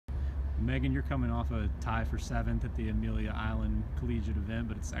Megan, you're coming off a tie for 7th at the Amelia Island Collegiate event,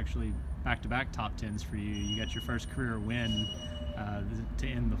 but it's actually back-to-back top 10s for you. You got your first career win to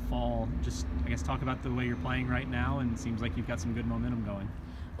end the fall. Just, I guess, talk about the way you're playing right now, and it seems like you've got some good momentum going.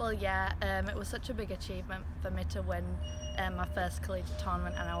 Well, yeah, it was such a big achievement for me to win my first collegiate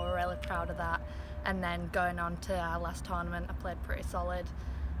tournament, and I was really proud of that. And then going on to our last tournament, I played pretty solid,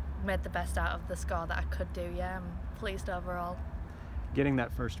 made the best out of the score that I could do. Yeah, I'm pleased overall. Getting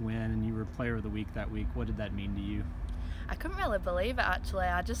that first win, and you were Player of the Week that week, what did that mean to you? I couldn't really believe it, actually.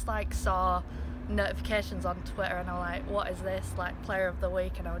 I just saw notifications on Twitter and I'm like, what is this, Player of the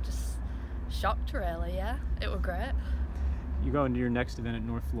Week? And I was just shocked, really. Yeah, it was great. You go into your next event at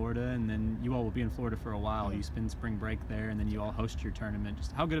North Florida, and then you all will be in Florida for a while. You spend spring break there, and then you all host your tournament.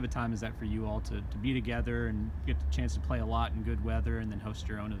 Just how good of a time is that for you all to be together and get the chance to play a lot in good weather and then host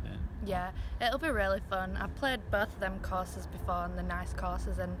your own event? Yeah, it'll be really fun. I've played both of them courses before, and the nice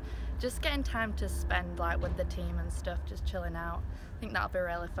courses, and just getting time to spend with the team and stuff, just chilling out. I think that'll be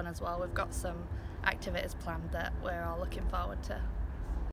really fun as well. We've got some activities planned that we're all looking forward to.